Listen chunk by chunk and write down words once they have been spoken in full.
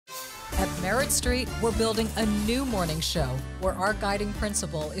At Merritt Street, we're building a new morning show where our guiding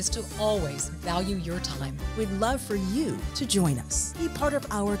principle is to always value your time. We'd love for you to join us. Be part of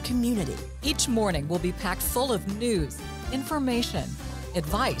our community. Each morning will be packed full of news, information,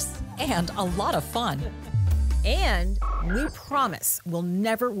 advice, and a lot of fun. And we promise we'll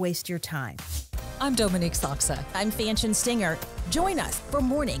never waste your time. I'm Dominique Soxa. I'm Fanchon Stinger. Join us for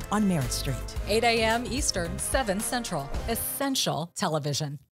Morning on Merritt Street. 8 a.m. Eastern, 7 Central. Essential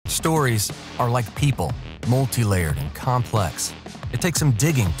television. Stories are like people, multi-layered and complex. It takes some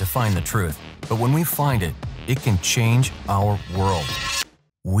digging to find the truth, but when we find it, it can change our world.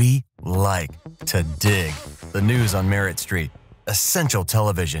 We like to dig. The news on Merritt Street. Essential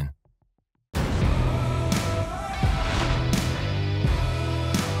television.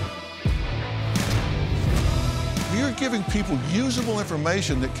 You're giving people usable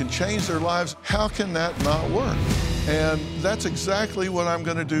information that can change their lives. How can that not work? And that's exactly what I'm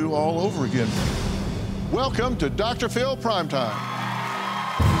going to do all over again. Welcome to Dr. Phil Primetime.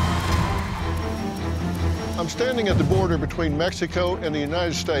 I'm standing at the border between Mexico and the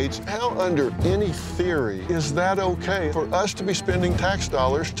United States. How under any theory is that okay for us to be spending tax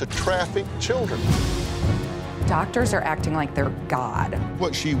dollars to traffic children? Doctors are acting like they're God.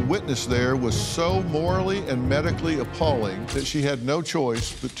 What she witnessed there was so morally and medically appalling that she had no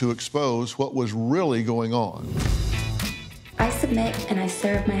choice but to expose what was really going on. I submit and I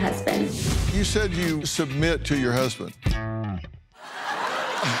serve my husband. You said you submit to your husband. Why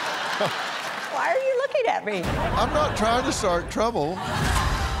are you looking at me? I'm not trying to start trouble.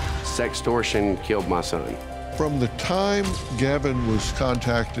 Sextortion killed my son. From the time Gavin was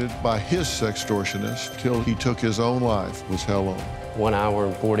contacted by his sextortionist till he took his own life was how long? 1 hour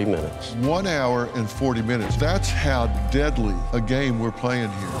and 40 minutes. 1 hour and 40 minutes. That's how deadly a game we're playing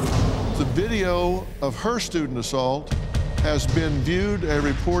here. The video of her student assault has been viewed a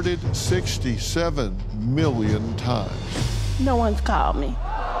reported 67 million times. No one's called me.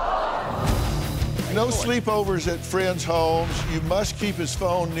 No sleepovers at friends' homes. You must keep his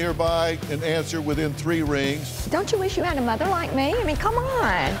phone nearby and answer within 3 rings. Don't you wish you had a mother like me? I mean, come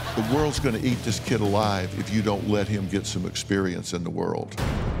on. The world's going to eat this kid alive if you don't let him get some experience in the world.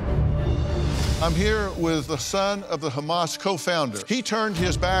 I'm here with the son of the Hamas co-founder. He turned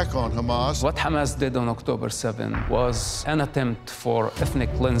his back on Hamas. What Hamas did on October 7 was an attempt for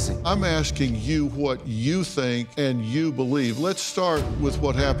ethnic cleansing. I'm asking you what you think and you believe. Let's start with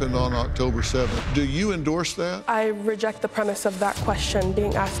what happened on October 7th. Do you endorse that? I reject the premise of that question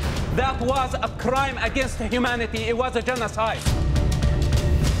being asked. That was a crime against humanity. It was a genocide.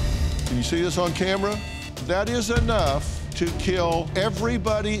 Can you see this on camera? That is enough to kill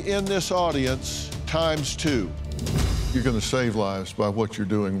everybody in this audience ×2. You're going to save lives by what you're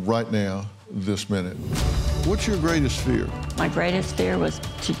doing right now, this minute. What's your greatest fear? My greatest fear was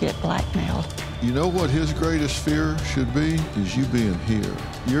to get blackmailed. You know what his greatest fear should be? Is you being here.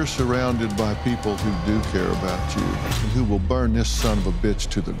 You're surrounded by people who do care about you and who will burn this son of a bitch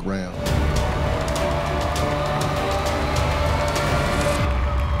to the ground.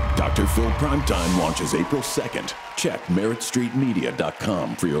 Dr. Phil Primetime launches April 2nd. Check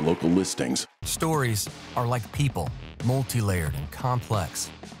merrittstreetmedia.com for your local listings. Stories are like people, multi-layered and complex.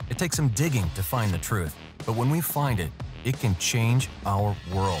 It takes some digging to find the truth, but when we find it, it can change our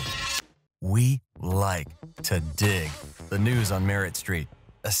world. We like to dig. The news on Merritt Street.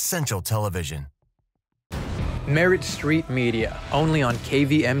 Essential television. Merritt Street Media, only on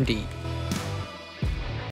KVMD.